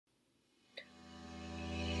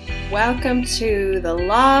Welcome to the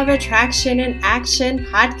Law of Attraction in Action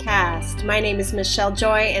podcast. My name is Michelle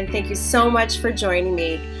Joy, and thank you so much for joining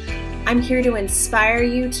me. I'm here to inspire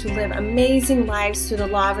you to live amazing lives through the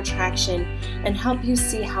law of attraction and help you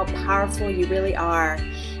see how powerful you really are.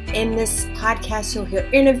 In this podcast, you'll hear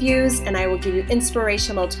interviews, and I will give you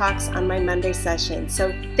inspirational talks on my Monday session.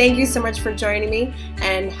 So thank you so much for joining me,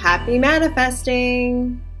 and happy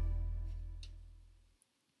manifesting.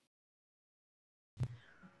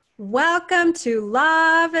 Welcome to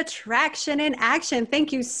Law of Attraction in Action.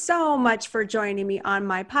 Thank you so much for joining me on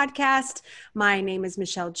my podcast. My name is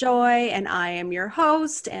Michelle Joy, and I am your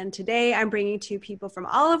host. And today I'm bringing to you people from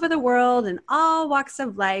all over the world and all walks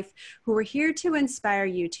of life who are here to inspire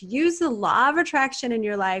you to use the law of attraction in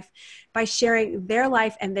your life by sharing their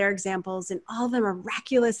life and their examples and all the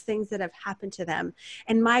miraculous things that have happened to them.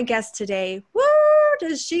 And my guest today,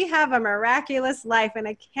 does she have a miraculous life, and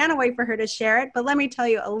I can't wait for her to share it. But let me tell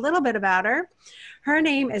you a little bit about her. Her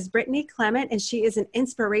name is Brittany Clement, and she is an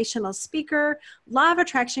inspirational speaker, law of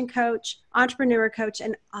attraction coach, entrepreneur coach,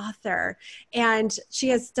 and author. And she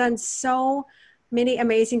has done so many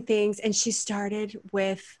amazing things, and she started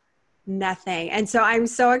with nothing. And so I'm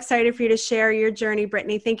so excited for you to share your journey,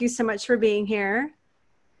 Brittany. Thank you so much for being here.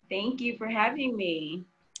 Thank you for having me.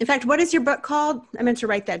 In fact, what is your book called? I meant to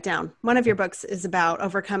write that down. One of your books is about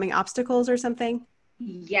overcoming obstacles or something.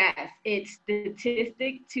 Yes, it's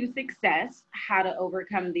Statistic to Success, How to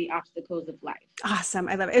Overcome the Obstacles of Life. Awesome.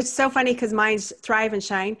 I love it. It's so funny because mine's Thrive and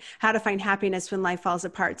Shine, How to Find Happiness When Life Falls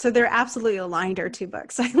Apart. So they're absolutely aligned, our two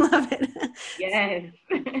books. I love it. Yes.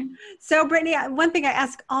 So Brittany, one thing I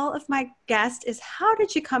ask all of my guests is, how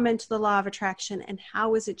did you come into the law of attraction, and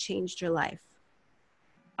how has it changed your life?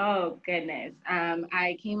 Oh, goodness.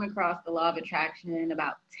 I came across the law of attraction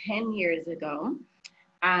about 10 years ago.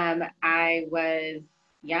 I was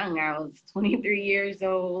young. I was 23 years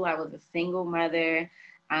old. I was a single mother.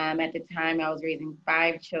 At the time, I was raising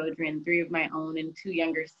 5 children, 3 of my own and 2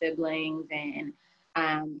 younger siblings. And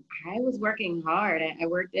I was working hard. I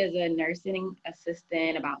worked as a nursing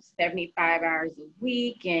assistant about 75 hours a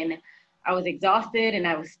week, and I was exhausted and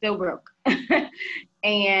I was still broke.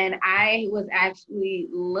 And I was actually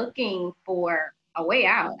looking for a way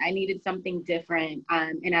out. I needed something different.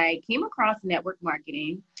 And I came across network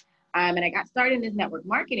marketing. And I got started in this network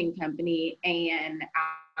marketing company. And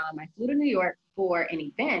I flew to New York for an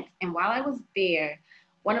event. And while I was there,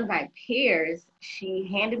 one of my peers, she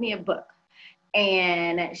handed me a book.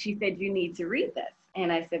 And she said, "You need to read this."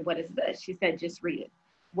 And I said, "What is this?" She said, "Just read it."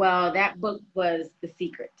 Well, that book was The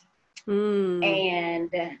Secret.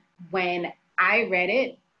 And when I read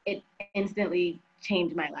it, it instantly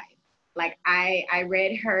changed my life. Like I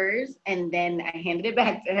read hers, and then I handed it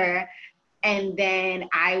back to her. And then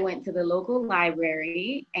I went to the local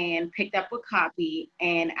library and picked up a copy,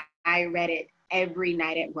 and I read it every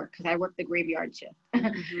night at work because I worked the graveyard shift.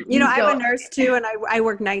 You know, I'm a nurse too, and I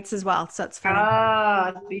work nights as well. So it's funny.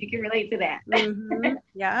 Oh, so you can relate to that.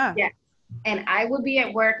 Yeah. Yeah. And I would be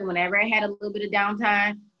at work, and whenever I had a little bit of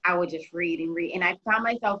downtime, I would just read and read. And I found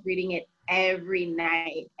myself reading it every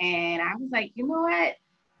night. And I was like, you know what?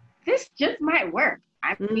 This just might work.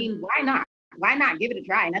 I mean, why not? Why not give it a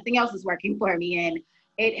try? Nothing else is working for me. And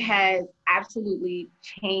it has absolutely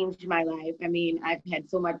changed my life. I mean, I've had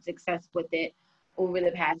so much success with it over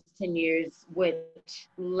the past 10 years, which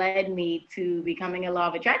led me to becoming a law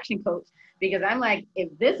of attraction coach, because I'm like, if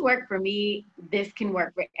this worked for me, this can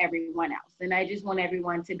work for everyone else. And I just want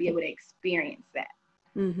everyone to be able to experience that.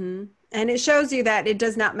 Mm-hmm. And it shows you that it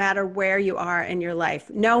does not matter where you are in your life,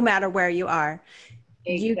 no matter where you are.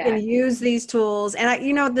 Exactly. You can use these tools. And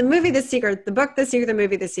you know, the movie, The Secret, the book, The Secret, the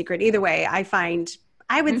movie, The Secret, either way,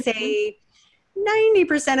 I would say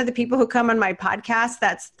 90% of the people who come on my podcast,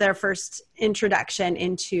 that's their first introduction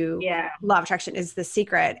into law of attraction is The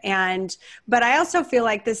Secret. But I also feel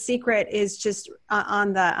like The Secret is just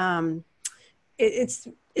on the, it's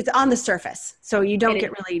on the surface. So you don't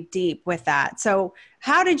get really deep with that. So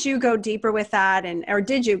how did you go deeper with that? Or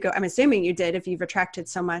did you go, I'm assuming you did if you've attracted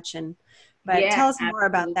so much, but tell us more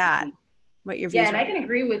about that. What your views and I can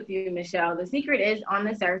agree with you, Michelle. The Secret is on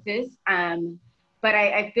the surface. But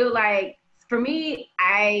I feel like for me,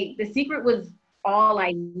 The Secret was all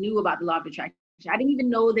I knew about the law of attraction. I didn't even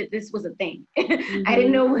know that this was a thing. I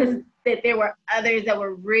didn't know that there were others that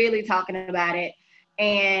were really talking about it.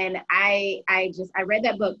 And I read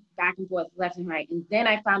that book back and forth, left and right. And then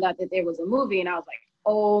I found out that there was a movie, and I was like,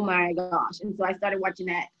 oh my gosh. And so I started watching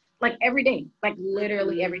that like every day, like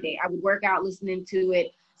literally every day. I would work out listening to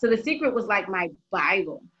it. So The Secret was like my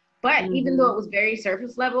Bible. But even though it was very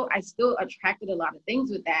surface level, I still attracted a lot of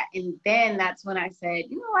things with that. And then that's when I said,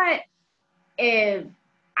 you know what, if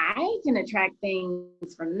I can attract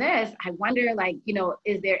things from this. I wonder, like,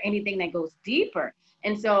 is there anything that goes deeper?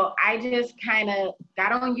 And so I just kind of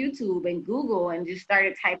got on YouTube and Google and just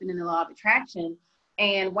started typing in the law of attraction.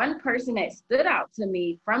 And one person that stood out to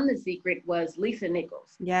me from The Secret was Lisa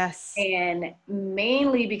Nichols. Yes. And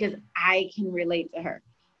mainly because I can relate to her.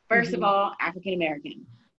 First of all, African American.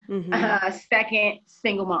 Second,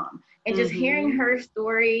 single mom. And just hearing her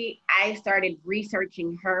story, I started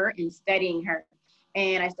researching her and studying her.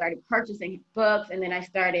 And I started purchasing books, and then I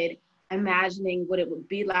started imagining what it would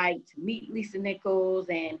be like to meet Lisa Nichols.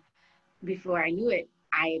 And before I knew it,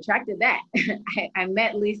 I attracted that. I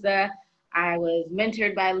met Lisa. I was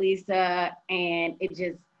mentored by Lisa, and it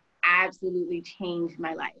just absolutely changed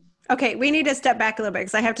my life. Okay, we need to step back a little bit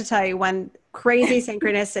because I have to tell you one crazy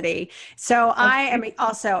synchronicity. So I am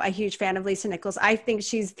also a huge fan of Lisa Nichols. I think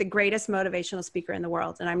she's the greatest motivational speaker in the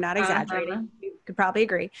world, and I'm not exaggerating. You could probably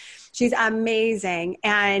agree. She's amazing.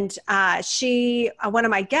 And one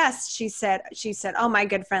of my guests, she said, "Oh, my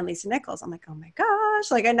good friend Lisa Nichols." I'm like, "Oh my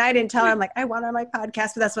gosh!" Like, and I didn't tell her. I'm like, "I want her on my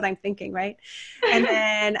podcast," but that's what I'm thinking, right? And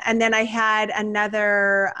then I had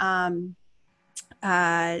another.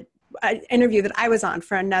 Interview that I was on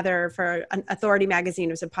for an Authority magazine.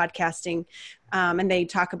 It was a podcasting, and they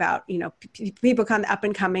talk about, people come up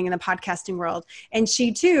and coming in the podcasting world. And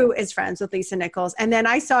she too is friends with Lisa Nichols. And then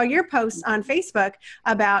I saw your post on Facebook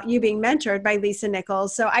about you being mentored by Lisa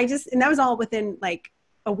Nichols. So and that was all within like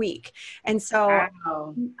a week. And so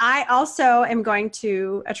wow. I also am going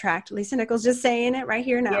to attract Lisa Nichols, just saying it right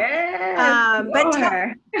here now. Yes, but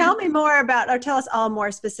tell me more about, or tell us all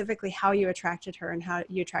more specifically how you attracted her and how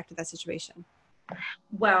you attracted that situation.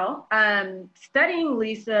 Well, studying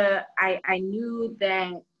Lisa, I knew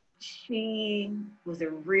that she was a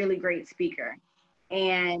really great speaker.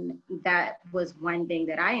 And that was one thing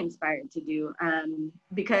that I inspired to do,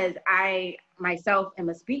 because I myself am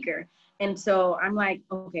a speaker. And so I'm like,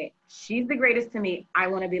 okay, she's the greatest to me. I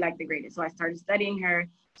want to be like the greatest. So I started studying her,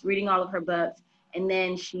 reading all of her books. And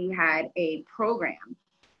then she had a program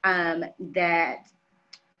that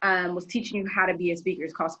was teaching you how to be a speaker.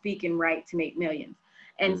 It's called Speak and Write to Make Millions.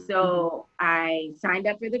 And so I signed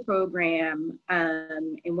up for the program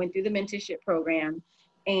and went through the mentorship program.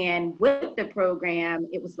 And with the program,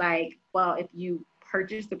 it was like, well, if you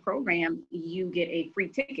purchase the program, you get a free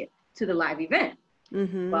ticket to the live event.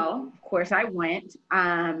 Well, of course I went,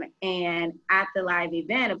 and at the live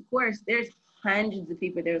event, of course, there's hundreds of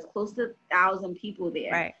people. There's close to 1,000 people there.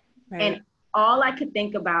 Right. And all I could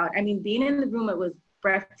think about, I mean, being in the room, it was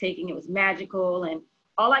breathtaking. It was magical. And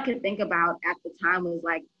all I could think about at the time was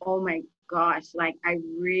like, oh my gosh, like I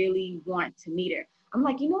really want to meet her. I'm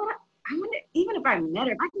like, you know what? I wonder, even if I met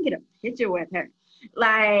her, if I can get a picture with her.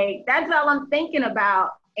 Like, that's all I'm thinking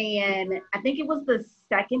about. And I think it was the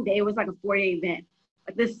second day. It was like a 4-day event.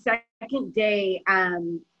 Like the second day, I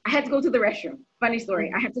had to go to the restroom. Funny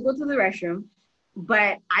story. I had to go to the restroom,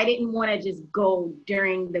 but I didn't want to just go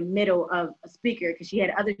during the middle of a speaker because she had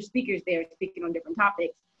other speakers there speaking on different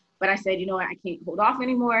topics. But I said, you know what? I can't hold off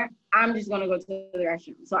anymore. I'm just going to go to the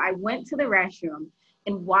restroom. So I went to the restroom,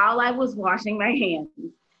 and while I was washing my hands,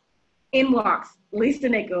 in walks Lisa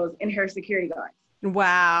Nichols and her security guards.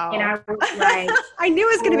 Wow. And I was like, I knew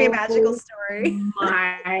it was going to be a magical story.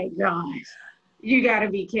 My gosh. You got to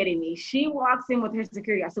be kidding me. She walks in with her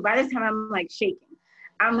security guard. So by this time, I'm like shaking.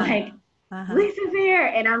 I'm like, Lisa's here.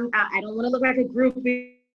 And I don't want to look like a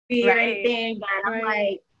groupie or anything, but I'm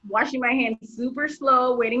like washing my hands super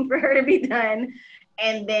slow, waiting for her to be done.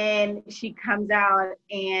 And then she comes out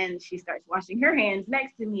and she starts washing her hands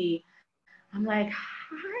next to me. I'm like,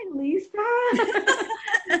 hi, Lisa.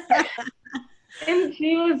 And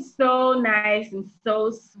she was so nice and so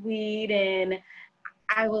sweet. And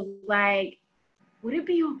I was like, would it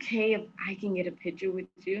be okay if I can get a picture with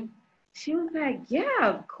you? She was like, yeah,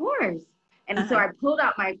 of course. And so I pulled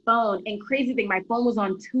out my phone, and crazy thing, my phone was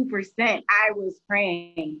on 2%. I was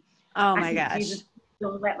praying. Oh my gosh. Jesus,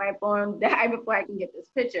 don't let my phone die before I can get this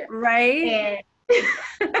picture. Right.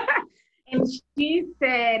 And she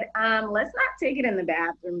said, let's not take it in the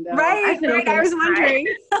bathroom though. Right. I was wondering.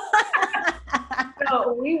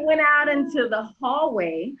 So we went out into the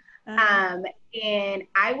hallway. And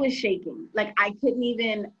I was shaking, like I couldn't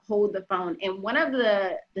even hold the phone. And one of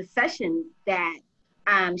the sessions that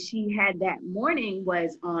she had that morning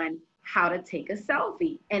was on how to take a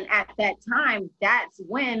selfie. And at that time, that's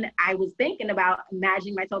when I was thinking about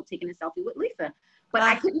imagining myself taking a selfie with Lisa. But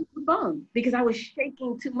I couldn't use the phone because I was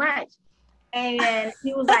shaking too much. And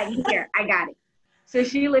he was like, here, I got it. So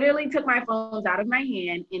she literally took my phones out of my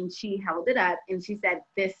hand and she held it up and she said,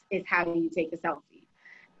 this is how you take a selfie.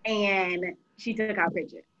 And she took our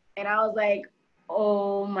picture. And I was like,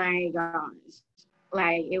 Oh my gosh.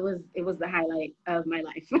 Like it was the highlight of my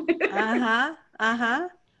life. Uh-huh. Uh-huh.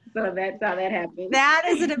 So that's how that happened. That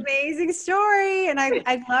is an amazing story. And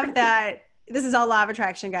I love that. This is all law of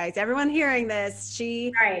attraction, guys. Everyone hearing this,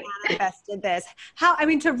 she Right. manifested this. How, I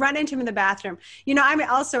mean, to run into him in the bathroom. You know, I'm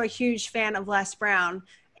also a huge fan of Les Brown,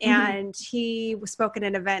 Mhm. and he spoke at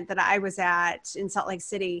an event that I was at in Salt Lake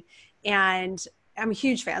City. And I'm a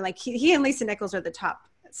huge fan. Like he and Lisa Nichols are the top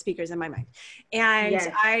speakers in my mind. And Yes.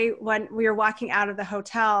 when we were walking out of the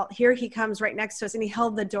hotel, here he comes right next to us and he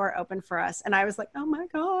held the door open for us. And I was like, oh my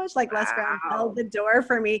gosh, like Les Brown held Wow. the door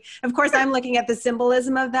for me. Of course, I'm looking at the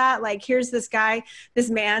symbolism of that. Like, here's this guy, this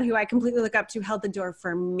man who I completely look up to held the door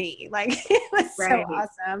for me. Like, it was so Right.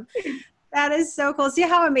 awesome. That is so cool. See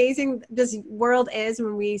how amazing this world is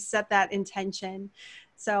when we set that intention.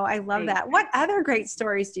 So I love Right. that. What other great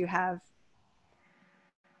stories do you have?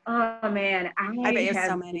 Oh man, I bet I you have so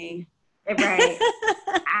have many. been right.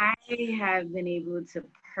 I have been able to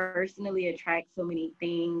personally attract so many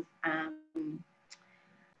things.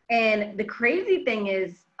 And the crazy thing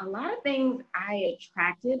is, a lot of things I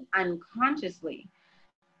attracted unconsciously.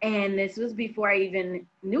 And this was before I even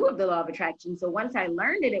knew of the law of attraction. So once I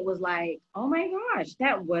learned it, it was like, oh my gosh,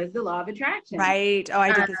 that was the law of attraction. Right. Oh,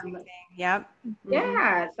 I did the same Um, thing. Yep. Mm-hmm.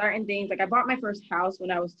 yeah, certain things. Like I bought my first house when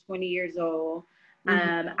I was 20 years old.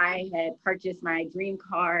 Mm-hmm. I had purchased my dream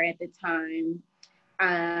car at the time.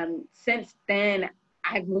 Since then,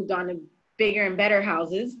 I've moved on to bigger and better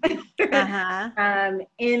houses Uh-huh.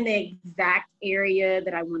 in the exact area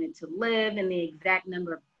that I wanted to live, in the exact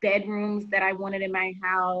number of bedrooms that I wanted in my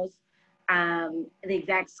house, the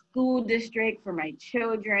exact school district for my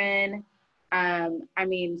children. I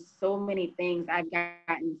mean, so many things. I've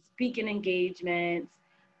gotten speaking engagements.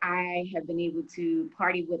 I have been able to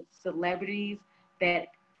party with celebrities that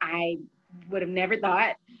I would have never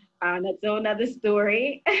thought. That's another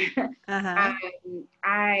story. Uh-huh.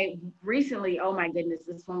 I recently, oh my goodness,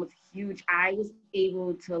 this one was huge. I was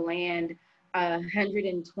able to land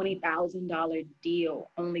 $120,000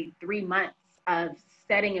 deal only 3 months of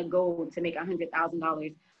setting a goal to make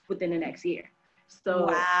 $100,000 within the next year. So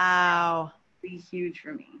Wow. be huge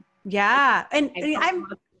for me. Yeah. And I help I'm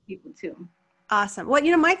other people too. awesome. Well,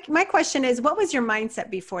 you know, my question is, what was your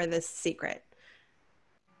mindset before this secret?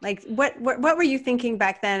 Like what were you thinking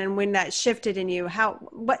back then, and when that shifted in you,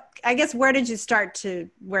 I guess, where did you start to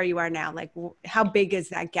where you are now? Like how big is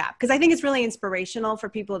that gap? Because I think it's really inspirational for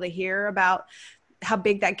people to hear about how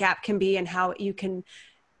big that gap can be and how you can,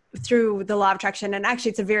 through the law of attraction. And actually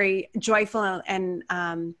it's a very joyful and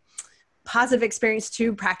positive experience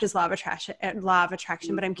to practice law of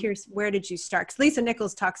attraction. But I'm curious, where did you start? Because Lisa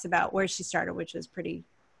Nichols talks about where she started, which is pretty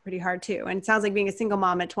hard too. And it sounds like being a single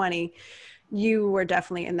mom at 20, you were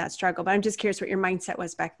definitely in that struggle. But I'm just curious what your mindset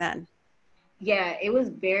was back then. Yeah, it was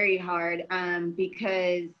very hard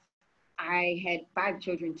because I had 5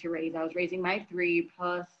 children to raise. I was raising my 3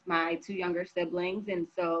 plus my 2 younger siblings. And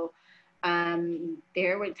so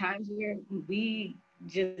there were times where we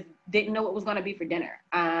just didn't know what was going to be for dinner.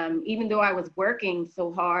 Even though I was working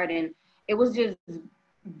so hard, and it was just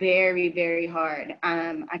very, very hard.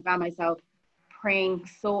 I found myself praying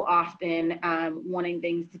so often, wanting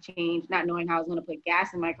things to change, not knowing how I was going to put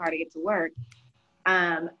gas in my car to get to work.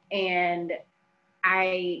 And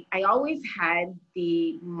I always had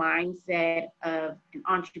the mindset of an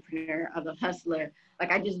entrepreneur, of a hustler.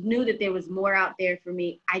 Like I just knew that there was more out there for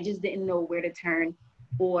me. I just didn't know where to turn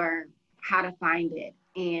or how to find it.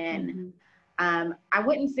 And Mm-hmm. I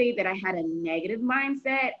wouldn't say that I had a negative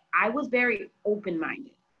mindset. I was very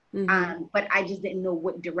open-minded, Mm-hmm. but I just didn't know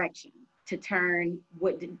what direction to turn,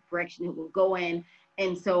 what direction it would go in.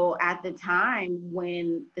 And so at the time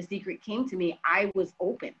when the secret came to me, I was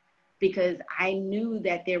open because I knew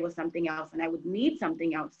that there was something else and I would need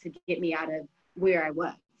something else to get me out of where I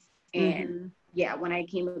was. And Mm-hmm. yeah, when I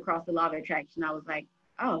came across the law of attraction, I was like,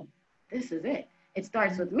 oh, this is it. It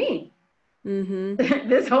starts with me Mm-hmm.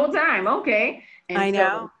 this whole time. Okay. And I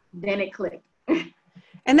know. so then it clicked.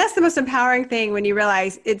 And that's the most empowering thing, when you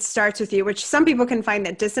realize it starts with you, which some people can find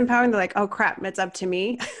that disempowering. They're like, oh crap, it's up to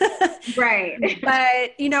me. Right.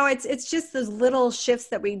 But you know, it's just those little shifts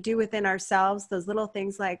that we do within ourselves, those little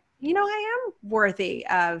things like, you know, I am worthy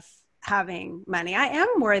of having money. I am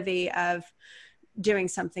worthy of doing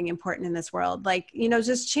something important in this world. Like, you know,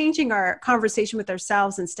 just changing our conversation with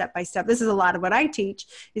ourselves, and step by step. This is a lot of what I teach,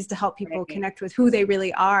 is to help people Right. connect with who they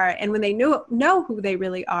really are. And when they know who they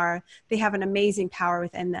really are, they have an amazing power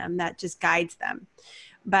within them that just guides them.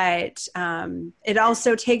 But it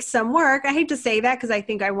also takes some work. I hate to say that, because I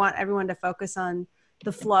think I want everyone to focus on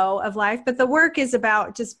the flow of life, but the work is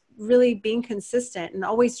about just really being consistent and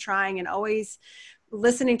always trying and always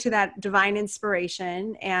listening to that divine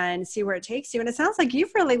inspiration and see where it takes you. And it sounds like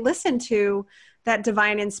you've really listened to that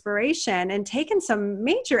divine inspiration and taken some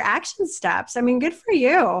major action steps. I mean, good for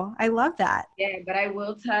you. I love that. Yeah, but I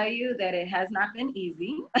will tell you that it has not been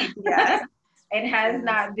easy. Yes. It has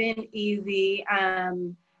not been easy,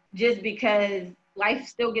 just because life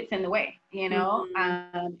still gets in the way, you know,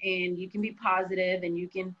 and you can be positive and you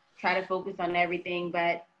can try to focus on everything,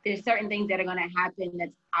 but there's certain things that are going to happen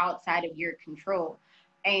that's outside of your control.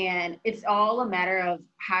 And it's all a matter of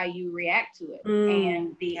how you react to it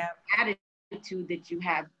and the attitude that you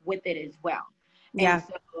have with it as well. And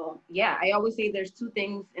so, yeah, I always say there's two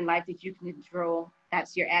things in life that you can control.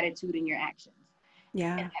 That's your attitude and your actions.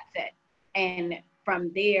 Yeah. And that's it. And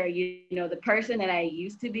from there, you know, the person that I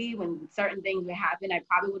used to be, when certain things would happen, I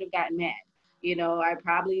probably would have gotten mad. You know, I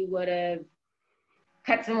probably would have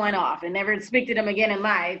cut someone off and never speak to them again in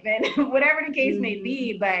life, and whatever the case may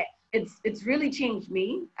be. But it's really changed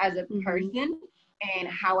me as a person and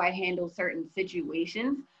how I handle certain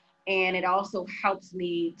situations. And it also helps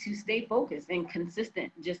me to stay focused and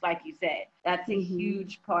consistent, just like you said. That's a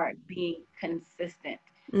huge part, being consistent.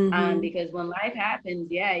 Because when life happens,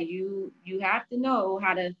 you have to know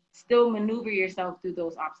how to still maneuver yourself through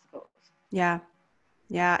those obstacles. Yeah.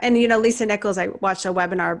 Yeah. And, you know, Lisa Nichols, I watched a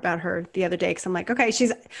webinar about her the other day because I'm like, okay, she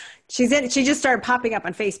just started popping up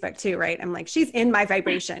on Facebook too, right? I'm like, she's in my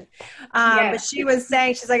vibration. But she was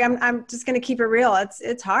saying, she's like, I'm just going to keep it real.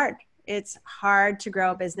 It's hard. It's hard to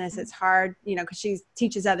grow a business. It's hard, you know, because she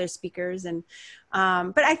teaches other speakers. And,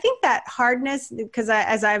 but I think that hardness, because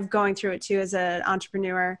as I've going through it too, as an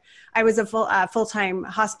entrepreneur, I was a full-time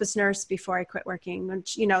hospice nurse before I quit working,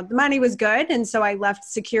 which, you know, the money was good. And so I left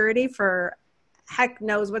security for heck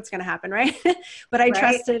knows what's going to happen. Right. But I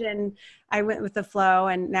trusted and I went with the flow,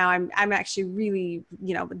 and now I'm actually really,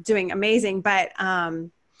 you know, doing amazing. But,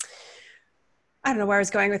 I don't know where I was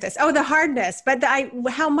going with this. Oh, the hardness, but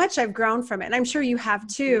how much I've grown from it. And I'm sure you have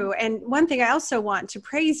too. And one thing I also want to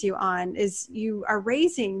praise you on is you are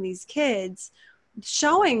raising these kids,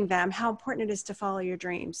 showing them how important it is to follow your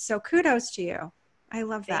dreams. So kudos to you. I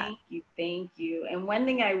love that. Thank you. And one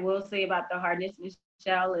thing I will say about the hardness,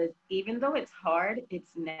 Michelle, is even though it's hard, it's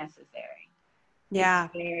necessary. Yeah.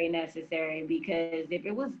 It's very necessary, because if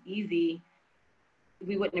it was easy,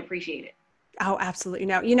 we wouldn't appreciate it. Oh, absolutely.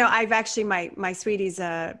 No, you know, I've actually, my sweetie's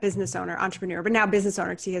a business owner, entrepreneur, but now business owner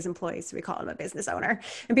because he has employees. So we call him a business owner,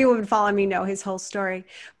 and people who've been following me know his whole story.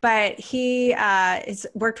 But he has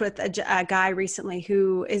worked with a guy recently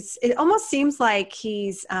who it almost seems like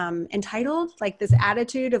he's entitled, like this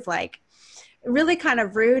attitude of like really kind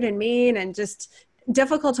of rude and mean and just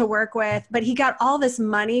difficult to work with. But he got all this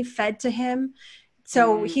money fed to him.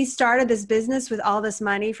 So he started this business with all this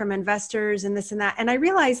money from investors and this and that. And I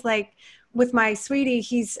realized, like, with my sweetie,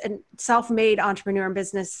 he's a self-made entrepreneur in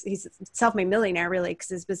business. He's a self-made millionaire, really, because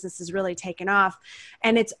his business has really taken off.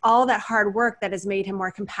 And it's all that hard work that has made him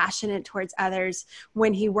more compassionate towards others.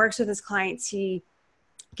 When he works with his clients, he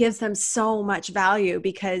gives them so much value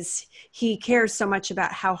because he cares so much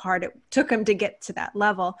about how hard it took him to get to that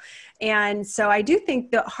level. And so I do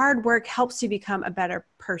think the hard work helps you become a better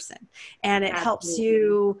person, and it helps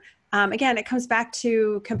you. Again, it comes back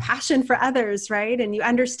to compassion for others, right? And you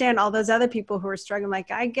understand all those other people who are struggling, like,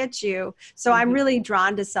 I get you. So I'm really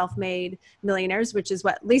drawn to self-made millionaires, which is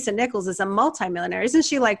what Lisa Nichols is, a multimillionaire. Isn't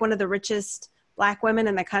she like one of the richest Black women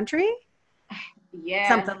in the country? Yeah.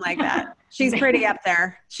 Something like that. She's pretty up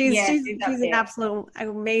there. She's an absolute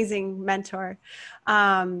amazing mentor.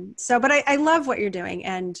 But I love what you're doing,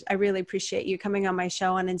 and I really appreciate you coming on my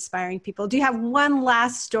show and inspiring people. Do you have one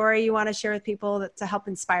last story you want to share with people to help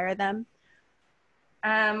inspire them?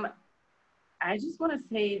 I just want to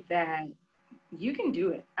say that you can do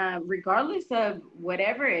it, regardless of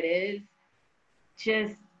whatever it is.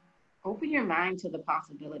 Just open your mind to the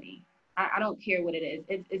possibility. I don't care what it is.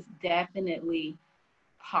 It's definitely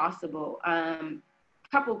possible.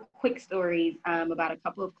 Couple quick stories about a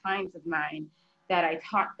couple of clients of mine that I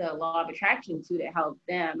taught the law of attraction to help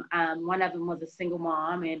them. One of them was a single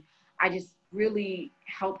mom, and I just really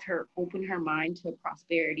helped her open her mind to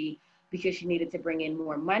prosperity because she needed to bring in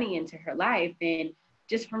more money into her life. And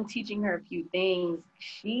just from teaching her a few things,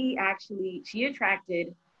 she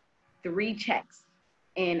attracted 3 checks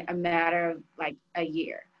in a matter of like a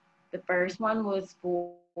year. The first one was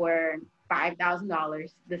for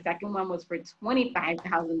 $5,000. The second one was for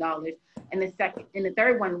 $25,000, and the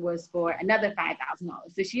third one was for another $5,000.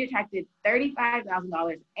 So she attracted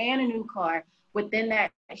 $35,000 and a new car within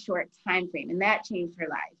that short time frame, and that changed her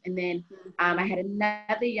life. And then I had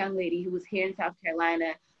another young lady who was here in South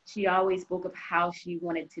Carolina she always spoke of how she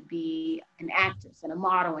wanted to be an actress and a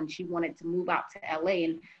model, and she wanted to move out to LA.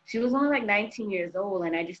 And she was only like 19 years old,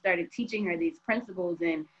 and I just started teaching her these principles,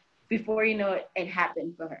 and before you know it, it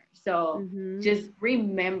happened for her. So just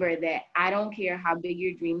remember that I don't care how big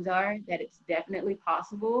your dreams are, that it's definitely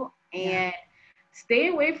possible. And stay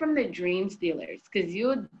away from the dream stealers, because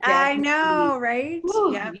you'll I know, right?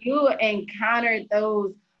 You encounter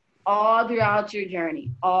those all throughout your journey,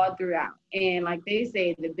 all throughout. And like they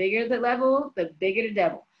say, the bigger the level, the bigger the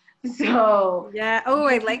devil. So yeah. Oh,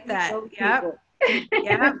 I like that. Yep.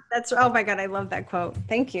 Yeah, that's, oh my God, I love that quote.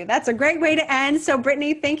 Thank you. That's a great way to end. So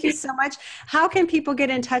Brittany, thank you so much. How can people get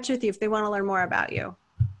in touch with you if they want to learn more about you?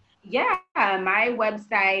 Yeah, my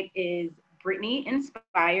website is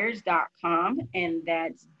BrittanyInspires.com, and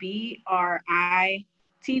that's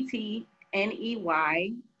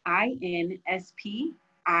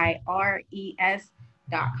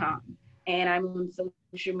BrittanyInspires.com. And I'm on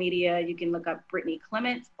social media. You can look up Brittany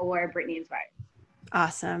Clements or Brittany Inspires.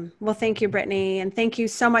 Awesome. Well, thank you, Brittany. And thank you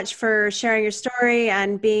so much for sharing your story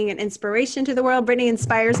and being an inspiration to the world. Brittany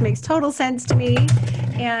Inspires makes total sense to me.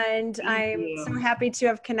 And I'm so happy to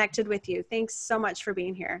have connected with you. Thanks so much for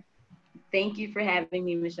being here. Thank you for having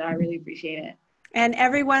me, Michelle. I really appreciate it. And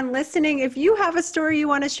everyone listening, if you have a story you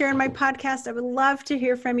want to share in my podcast, I would love to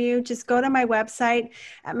hear from you. Just go to my website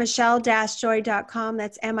at michelle-joy.com.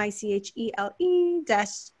 That's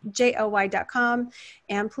MICHELE-JOY.com.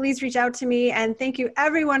 And please reach out to me. And thank you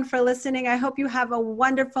everyone for listening. I hope you have a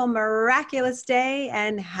wonderful, miraculous day,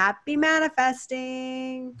 and happy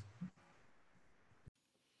manifesting.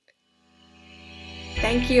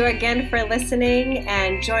 Thank you again for listening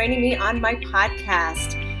and joining me on my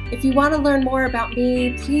podcast. If you want to learn more about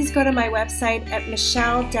me, please go to my website at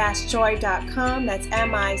michelle-joy.com. That's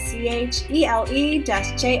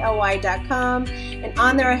MICHELE-JOY.com. And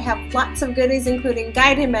on there I have lots of goodies, including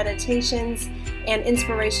guided meditations and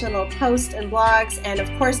inspirational posts and blogs. And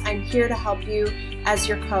of course, I'm here to help you as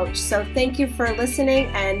your coach. So thank you for listening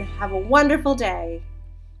and have a wonderful day.